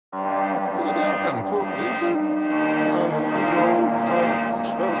Kind of put this.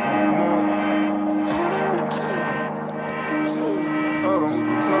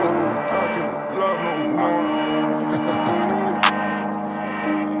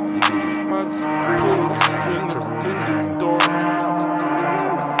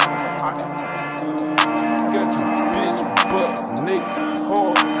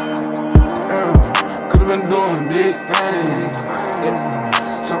 Could've been doing big things,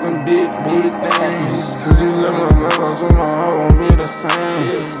 talking big booty things. Since you left my mouth, so my heart won't be the same.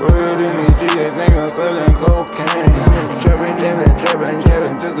 Word in these streets, they think I'm selling cocaine. Trapping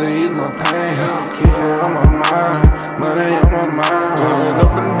just to ease my pain. Keep it on my mind, money on my mind.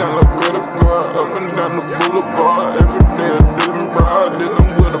 Up and down the credit card, up and down the boulevard. Every day a different bride, did them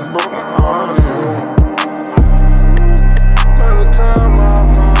with a broken heart. By the time I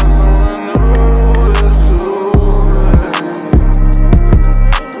find someone new, it's too late.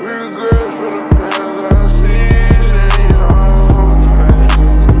 Regrets for the past, I see it in your face.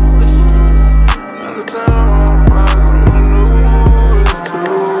 By the time I find someone new, it's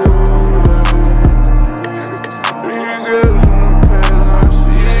too late. Regrets for the past, I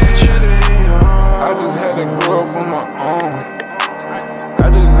see it in your face. I just had to grow up on my own. I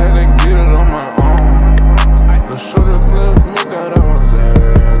just had to get it on my own. The should've left me, thought I was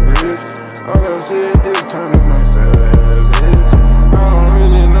average. All that shit did turn to my savage. I don't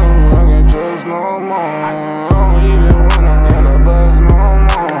really know who I can trust no more. I don't even wanna ride a bus no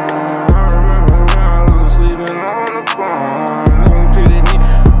more. I remember when I was sleeping on the phone. Niggas treated me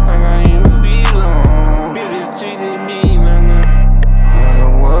like I even belong. Bitches treated me like I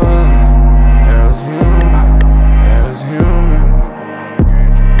wasn't as human.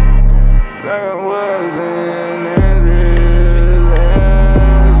 Like I wasn't as real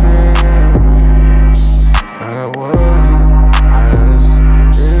as real. Like I wasn't as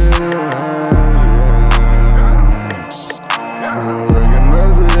real as real. I don't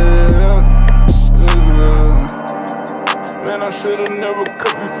recognize real as real. Man, I should've never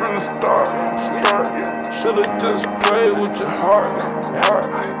cut you from the start. Should've just played with your heart.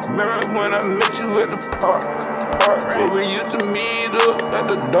 Remember when I met you at the park? Where we used to meet up at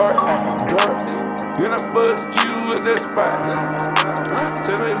the dark. Then I buzzed you at that spot.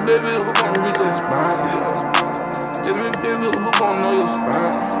 Tell me, baby, who gon' reach that spot? Tell me, baby, who gon' know your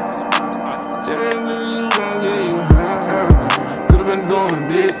spot? Tell me, baby, who gon' get you high? Could've been doing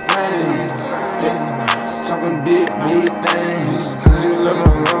big things, talking big booty things. Since you left my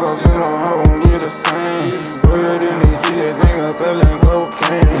mouth, so my heart won't be the same. Word in these streets, they think I'm selling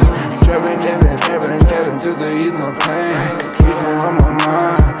cocaine. Trapping just to ease my pain. Keep it on my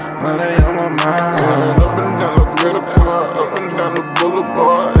mind, money on my mind. Up and down the credit card, up and down the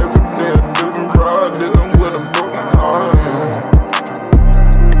boulevard. Every day a different bride, did them with a broken heart.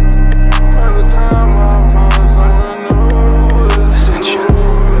 By the time I find someone new, it's too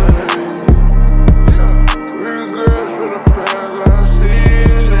late. Regrets for the past, I see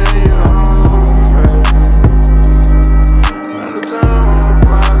it in your face. By the time I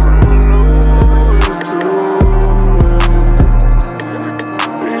find someone new, it's too late.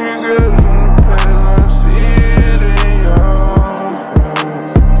 Regrets for the past, I see it in your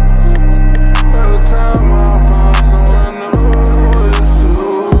face. By the time I find someone new, it's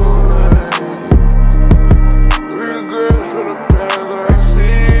too late. Regrets for the past, I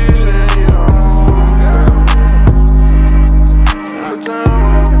see it in your face. By the time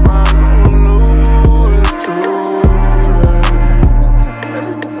I find someone new, it's too late.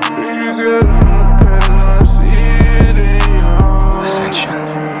 Regrets for the past, I see it in your face.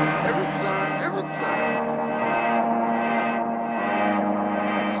 Every time.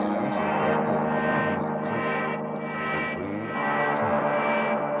 Yeah, I'm so fucked up, cause we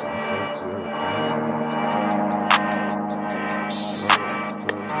tryna switch to everything.